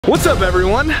What's up,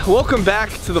 everyone? Welcome back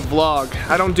to the vlog.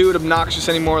 I don't do it obnoxious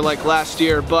anymore like last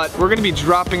year, but we're gonna be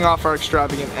dropping off our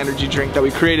extravagant energy drink that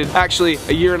we created actually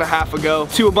a year and a half ago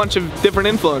to a bunch of different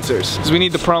influencers because we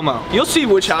need the promo. You'll see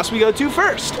which house we go to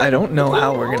first. I don't know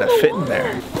how we're gonna fit in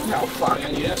there. Oh, fuck.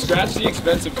 Yeah, scratch the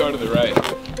expensive car to the right.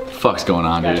 Fuck's going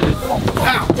on, dude?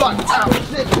 Ow, fuck, ow,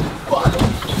 shit, fuck.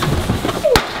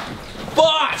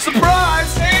 Fuck! Surprise!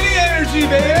 Sandy energy,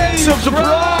 baby!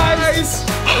 Surprise!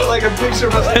 Like a picture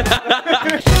of us.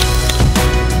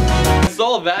 I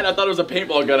saw that, I thought it was a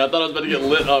paintball gun. I thought I was about to get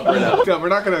lit up right now. No, we're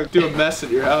not gonna do a mess at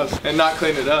your house and not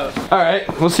clean it up.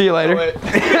 Alright, we'll see you later. Oh,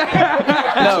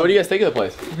 No, what do you guys think of the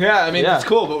place? yeah, I mean, it's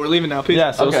cool, but we're leaving now. Peace.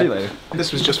 Yeah, so we'll see you later.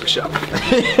 This was just for show.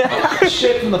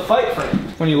 Shit from the fight frame.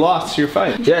 When you lost your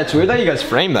fight. Yeah, it's weird that you guys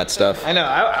frame that stuff. I know,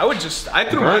 I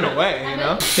threw mine away, you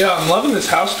know? Yeah, I'm loving this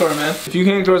house tour, man. If you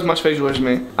can't grow as much facial hair as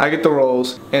me, I get the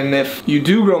rolls. And if you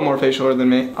do grow more facial hair than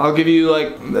me, I'll give you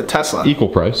like the Tesla. Equal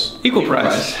price. Equal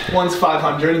price. One's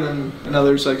 500 and then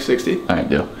another's like 60. Alright,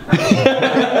 deal.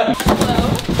 Hello?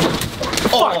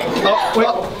 Fuck! Oh, wait.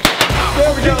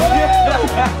 There we go.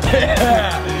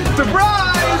 Yeah.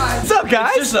 Surprise! What's up,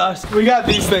 guys? It's just us. We got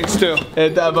these things too,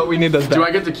 but we need those back. Do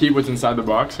I get to keep what's inside the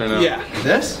box or no? Yeah.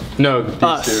 This? No, these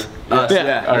Us. two. Us.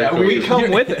 Yeah. All right, cool. We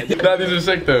come with it. Nah, these are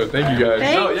sick though. Thank you guys.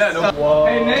 Thanks. Oh yeah, no. Whoa.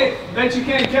 Hey Nate, bet you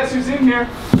can't guess who's in here.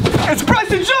 It's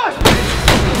Bryce and Josh!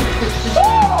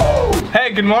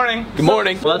 Hey, good morning. Good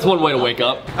morning. Well, that's one way to wake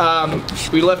up.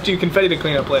 We left you confetti to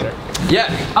clean up later. Yeah,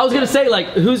 I was gonna say, like,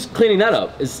 who's cleaning that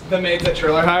up? Is The maids that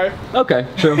Triller hired. okay,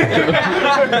 true.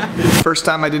 First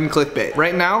time I didn't clickbait.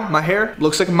 Right now, my hair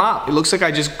looks like a mop. It looks like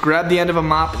I just grabbed the end of a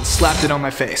mop and slapped it on my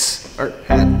face. Or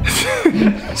head.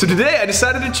 So today I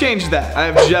decided to change that. I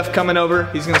have Jeff coming over.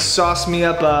 He's gonna sauce me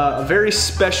up a very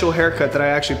special haircut that I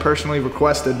actually personally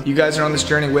requested. You guys are on this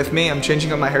journey with me. I'm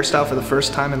changing up my hairstyle for the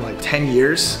first time in like 10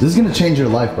 years. This is gonna change your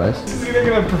life, Bryce. This is either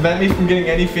gonna prevent me from getting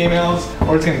any females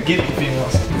or it's gonna get me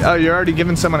females. Oh, you're already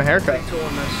giving someone a haircut.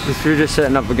 If you're just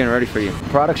setting up, we're getting ready for you.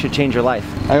 Product should change your life.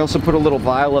 I also put a little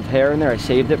vial of hair in there. I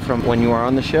saved it from when you were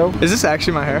on the show. Is this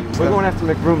actually my hair? We're going after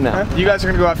Mcbroom now. You guys are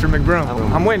gonna go after Mcbroom.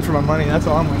 I'm waiting for my money, that's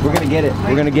all I'm waiting for. We're gonna get it.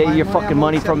 We're gonna get you your fucking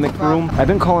money from Mcbroom. I've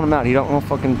been calling him out. He don't want to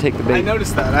fucking take the bait. I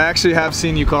noticed that. I actually have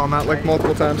seen you call him out like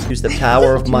multiple times. Use the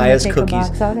power of Maya's cookies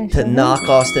to knock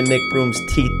Austin Mcbroom's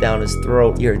teeth down his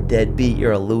throat. You're a deadbeat.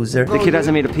 You're a loser. The kid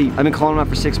hasn't made a peep. I've been calling him out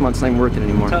for 6 months. It ain't worth it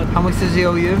anymore. How much does he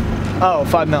owe you? Oh,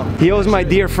 5 mil. He owes my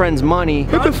dear friends money.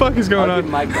 What the fuck is going I'll on?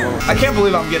 give Mike a loan. I can't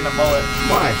believe I'm getting a mullet.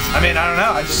 Why? I mean, I don't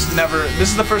know. I just never. This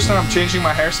is the first time I'm changing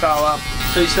my hairstyle up.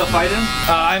 So you still fighting?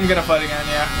 I'm gonna fight again,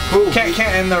 yeah.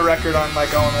 Can't end the record on like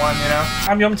 0-1, you know? You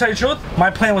want me to tell you the truth? My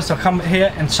plan was to come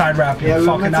here and side rap you and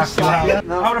fucking knock you out.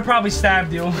 I would have probably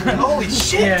stabbed you. Holy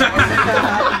shit!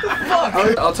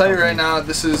 I'll tell you right now,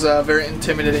 this is a very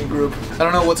intimidating group. I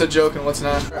don't know what's a joke and what's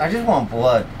not. I just want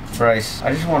blood, Bryce.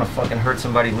 I just want to fucking hurt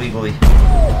somebody legally.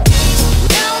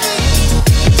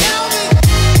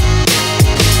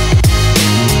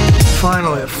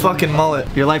 Finally, a fucking mullet.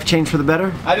 Your life changed for the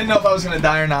better? I didn't know if I was gonna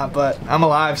die or not, but I'm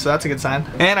alive, so that's a good sign.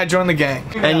 And I joined the gang.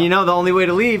 And you know the only way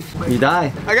to leave, you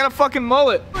die. I got a fucking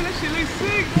mullet.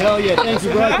 Hell yeah, thank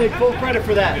you, bro. I take full credit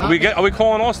for that. Are we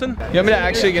calling Austin? You want me to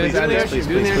actually get his address?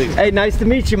 Please. Hey, nice to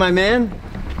meet you, my man.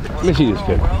 Let me see this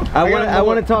kid. I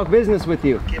want to talk business with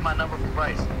you. Get my number from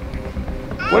Bryce.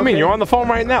 What do you mean? You're on the phone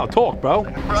right now. Talk, bro.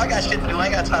 Bro, I got shit to do. I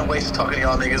ain't got time to waste talking to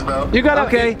y'all niggas, bro. You gotta.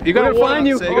 Okay, You gotta find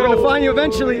you. We're gonna find you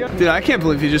eventually. Dude, I can't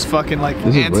believe you just fucking like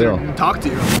answered and talked to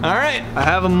you. All right, I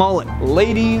have a mullet.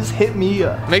 Ladies, hit me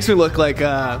up. Makes me look like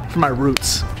from my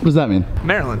roots. What does that mean?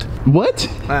 Maryland. What?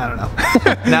 I don't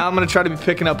know. Now I'm gonna try to be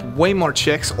picking up way more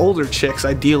chicks, older chicks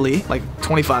ideally, like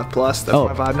 25 plus. That's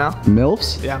my vibe now.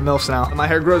 MILFs? Yeah, MILFs now. My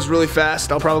hair grows really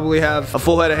fast. I'll probably have a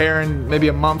full head of hair in maybe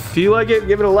a month. If you like it,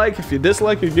 give it a like. If you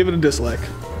dislike it, give it a dislike.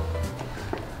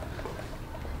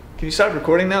 Can you start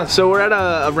recording now? So we're at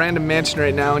a random mansion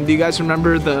right now, and do you guys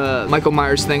remember the Michael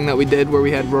Myers thing that we did where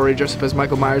we had Rory dress up as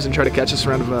Michael Myers and try to catch us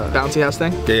around a bouncy house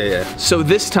thing? Yeah. So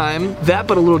this time, that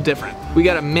but a little different. We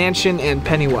got a mansion and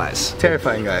Pennywise.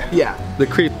 Terrifying guy. Yeah. The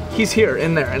creep. He's here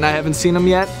in there, and I haven't seen him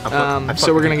yet,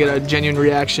 so we're gonna get a genuine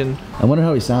reaction. I wonder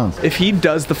how he sounds. If he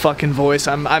does the fucking voice,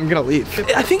 I'm gonna leave.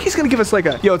 I think he's gonna give us like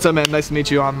a, yo, what's up, man? Nice to meet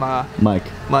you. I'm Mike.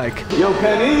 Yo,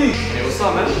 Penny. Hey, what's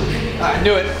up, man? I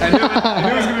knew it. I knew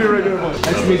it was gonna be a regular voice.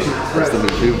 Nice to meet you. Nice to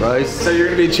meet you, Bryce. So you're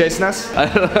gonna be chasing us? I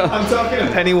don't know. I'm talking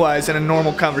to Pennywise in a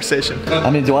normal conversation. I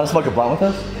mean, do you want to smoke a blunt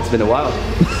with us? It's been a while.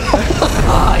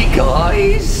 Hi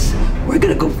guys, we're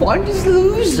gonna go find these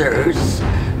losers.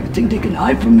 You think they can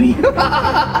hide from me?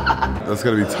 That's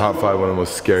gonna be top 5 one of the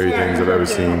most scary things I've ever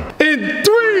seen. In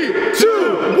 3,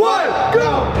 2, 1,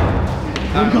 go!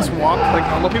 just walk like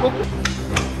normal people.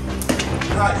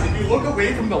 Guys, if you look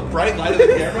away from the bright light of the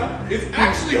camera, it's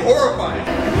actually horrifying.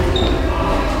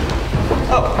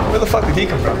 Oh, where the fuck did he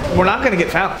come from? We're not gonna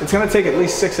get found. It's gonna take at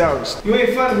least 6 hours. You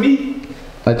ain't finding me.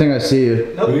 I think I see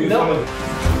you. Nope, no.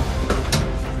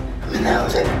 I'm in the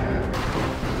elevator.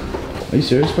 Are you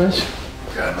serious, Bryce?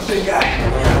 God, I'm a big guy.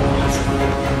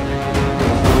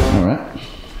 Alright.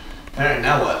 Alright,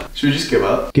 now what? Should we just give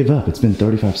up? Give up. It's been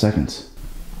 35 seconds.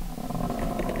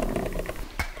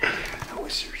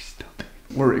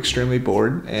 We're extremely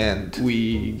bored and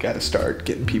we gotta start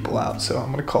getting people out. So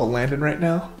I'm gonna call Landon right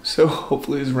now. So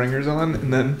hopefully his ringer's on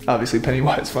and then obviously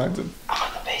Pennywise finds him. I'm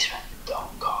in the basement.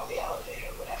 Don't call the elevator,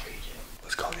 whatever you do.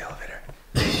 Let's call the elevator.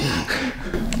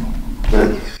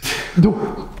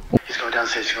 He's going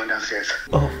downstairs, he's going downstairs.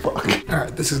 Oh fuck.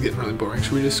 Alright, this is getting really boring.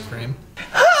 Should we just scream?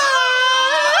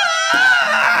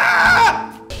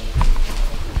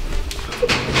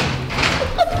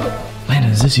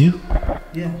 Landon, is this you?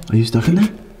 Yeah. Are you stuck in there?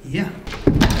 Yeah.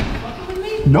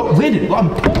 No, Landon, I'm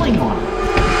pulling on it.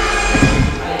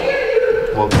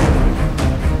 Well,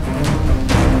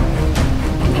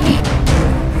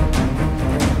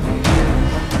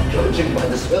 Judging by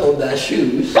the smell of that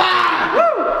shoes.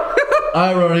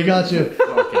 I already got you.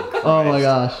 Oh my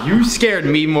gosh. You scared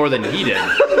me more than he did.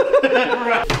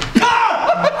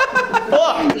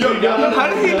 How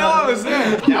did he know I was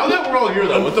there? Now that we're all here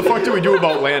though, what the fuck do we do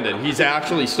about Landon? He's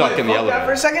actually stuck in the Hold that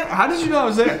for elevator. a second. How did you know I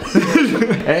was there?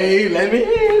 Hey, let me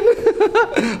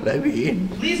in. Let me in.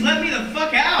 Please let me the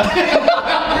fuck out.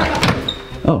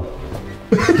 Oh.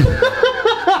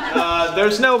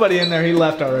 There's nobody in there. He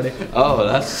left already. Oh,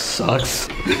 that sucks.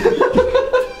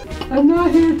 I'm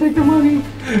not here to take the money.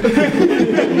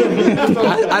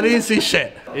 I didn't see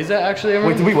shit. Is that actually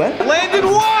everyone? Wait, did we win? Landon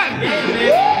won!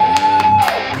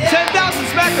 10,000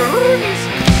 smackaroonies!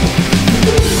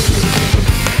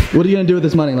 What are you gonna do with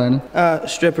this money, Landon?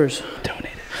 Strippers. Donate it.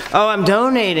 Oh, I'm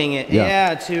donating it.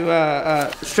 Yeah.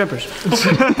 To strippers.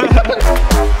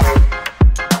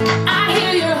 I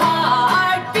hear your heart.